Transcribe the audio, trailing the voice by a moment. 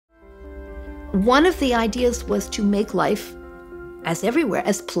One of the ideas was to make life, as everywhere,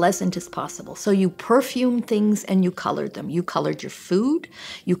 as pleasant as possible. So you perfumed things and you colored them. You colored your food,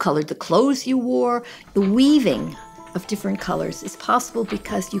 you colored the clothes you wore. The weaving of different colors is possible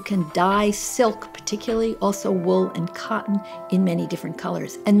because you can dye silk, particularly also wool and cotton, in many different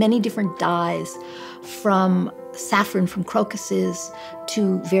colors. And many different dyes, from saffron from crocuses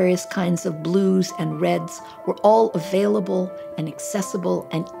to various kinds of blues and reds, were all available and accessible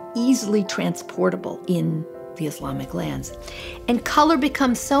and easily transportable in the Islamic lands. And color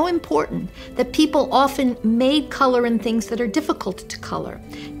becomes so important that people often made color in things that are difficult to color.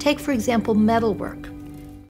 Take, for example, metalwork.